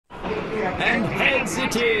chance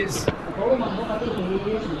it is. The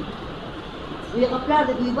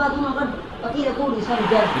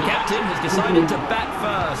captain has decided to bat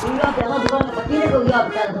first.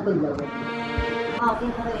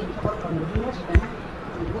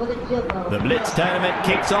 The Blitz tournament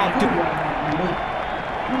kicks off.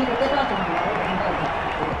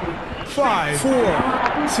 5, 4,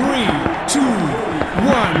 3, 2,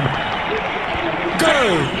 1, go!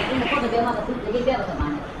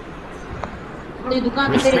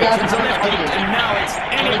 Restrictions are lifted, and now it's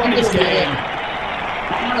anybody's game.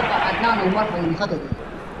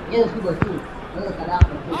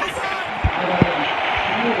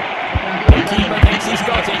 The keeper thinks he's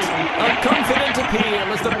got it. A confident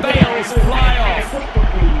appeal as the bails fly off.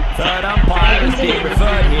 Third umpire is being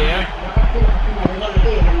referred here.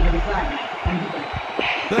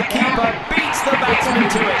 The keeper beats the batsman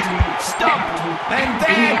to it. Stumped, and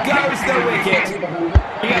there goes the wicket.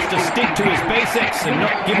 He has to stick to his basics and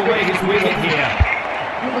not give away his wicket here.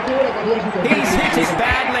 He's hit it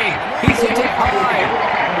badly. He's hit it high.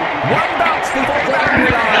 One bounce before the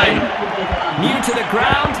boundary line. New to the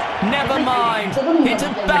ground, never mind. Hit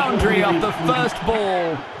a boundary off the first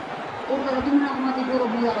ball.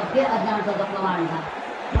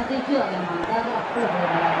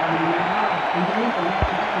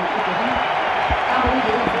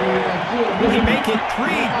 Will he make it 3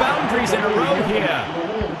 boundaries in a row here?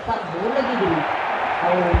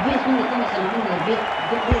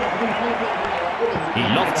 He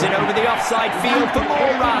lofts it over the offside field for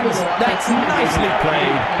more runs. That's nicely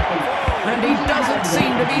played. And he doesn't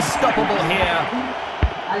seem to be stoppable here.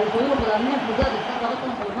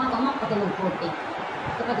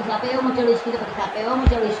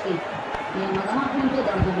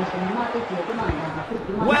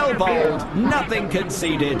 Well bowled, nothing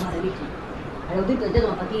conceded. 4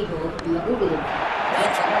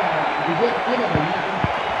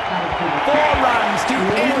 runs to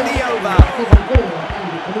end the over.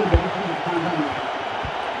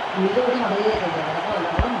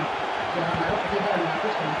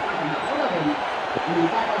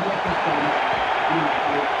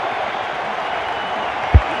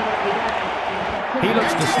 He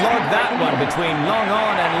looks to slog that one between long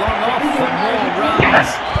on and long off for more runs.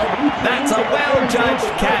 That's a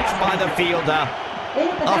well-judged catch by the fielder.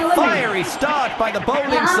 A fiery start by the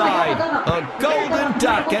bowling side. A golden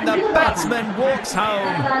duck and the batsman walks home.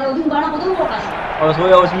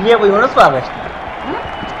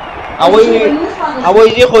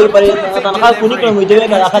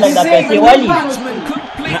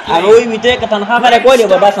 Awoi mite katan khafare kole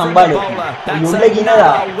baba sambale yule gina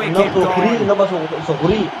no sokuri no ba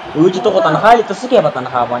sokuri uchi to katan khali to suke batan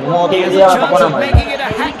khafani mo to dia Chance of making it a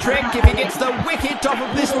hat trick if he gets the wicket off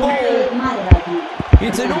of this ball.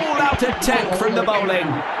 It's an all-out attack from the bowling.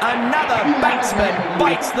 Another batsman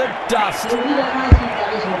bites the dust.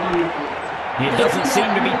 It doesn't seem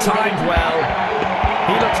to be timed well.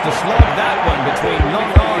 He looks to slog that one between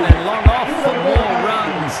long on and long off for more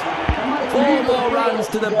runs. 4 more runs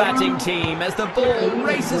to the batting team as the ball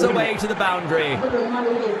races away to the boundary.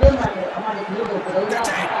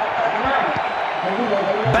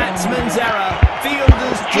 Batsman's error,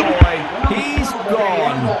 fielder's joy. He's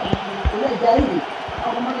gone.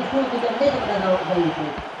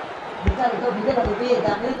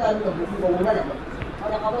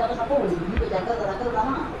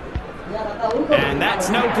 And that's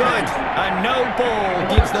no good. A no ball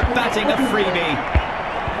gives the batting a freebie.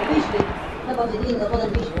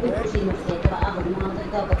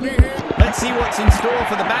 Let's see what's in store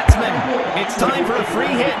for the batsman. It's time for a free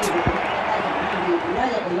hit.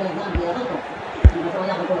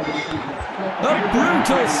 A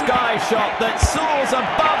brutal sky shot that soars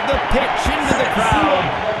above the pitch into the crowd.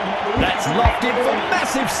 That's lofted for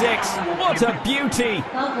massive 6. What a beauty.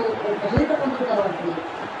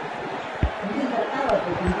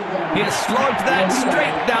 He has slogged that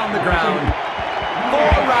straight down the ground. 4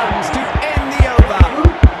 runs to end the over.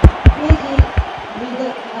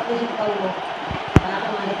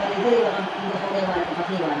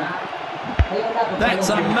 That's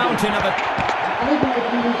a mountain of a...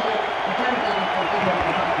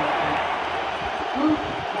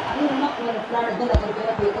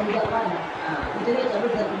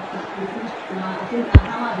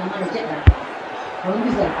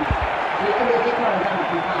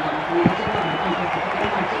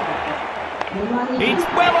 It's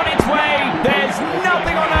well on its way. There's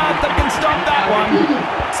nothing on earth that can stop that one.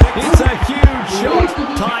 It's a huge shot,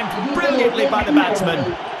 timed brilliantly by the batsman.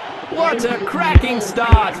 What a cracking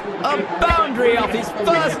start. A boundary off his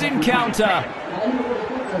first encounter.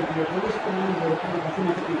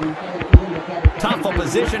 Tough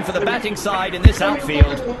opposition for the batting side in this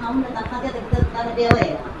outfield.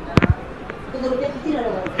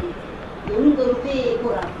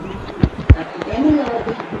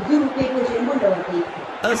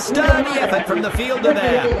 A sturdy effort from the fielder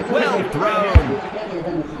there. Well thrown.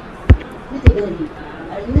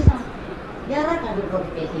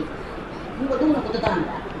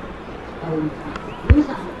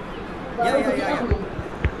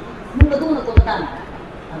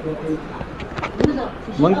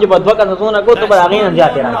 Monkey badwa ka sa na ko to ba akin ang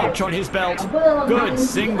jate ra. Notch on his belt. Good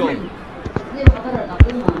single.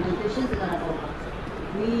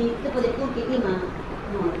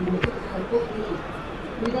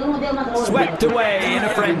 Swept away in a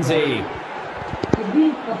frenzy.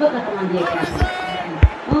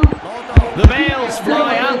 The bails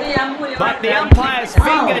fly up, but the umpire's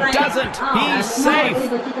finger doesn't. He's safe.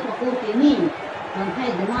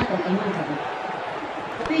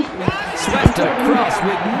 Swept across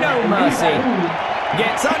with no mercy.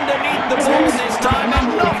 Gets underneath the ball this time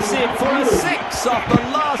and knocks it for a 6 off the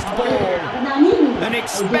last ball. An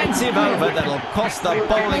expensive over that'll cost the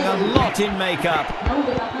bowling a lot in makeup.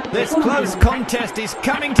 This close contest is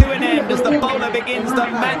coming to an end as the bowler begins the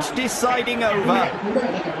match-deciding over.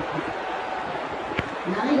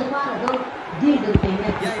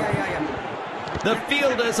 The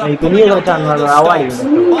fielders are pulling up all the stops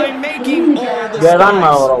by making all the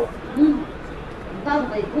strides.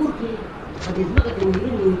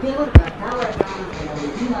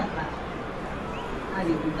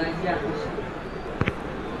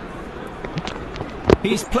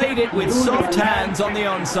 He's played it with soft hands on the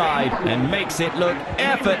onside and makes it look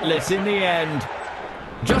effortless in the end.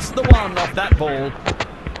 Just the one off that ball.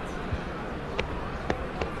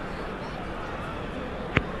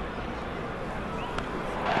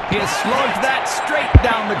 He has slogged that straight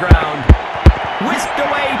down the ground. Whisked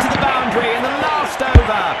away to the boundary in the last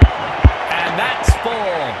over. And that's 4.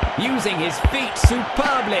 Using his feet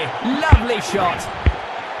superbly. Lovely shot.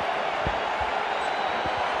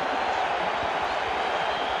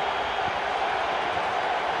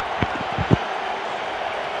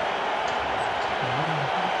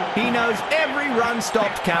 He knows every run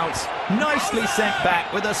stopped counts. Nicely sent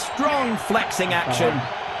back with a strong flexing action.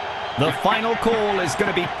 The final call is going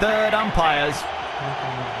to be third umpires.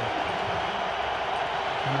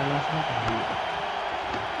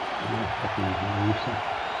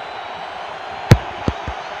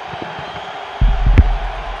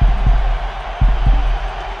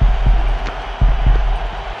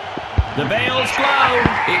 The bails blow.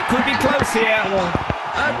 It could be close here.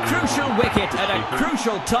 A crucial wicket at a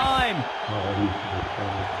crucial time.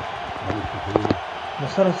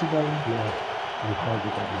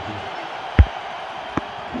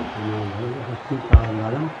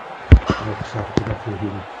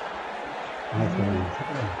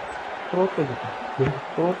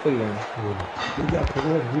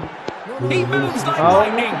 He moves like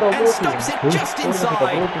lightning and stops it just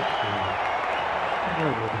inside.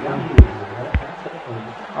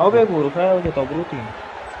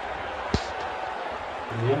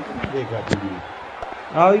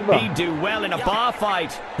 He'd do well in a bar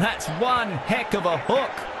fight. That's one heck of a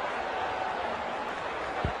hook.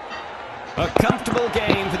 A comfortable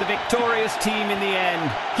game for the victorious team in the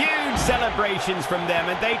end. Huge celebrations from them,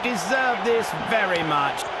 and they deserve this very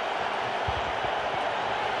much.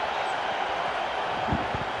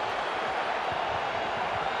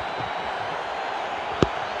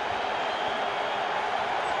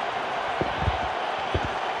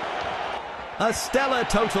 A stellar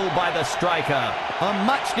total by the striker. A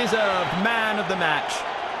much-deserved man of the match.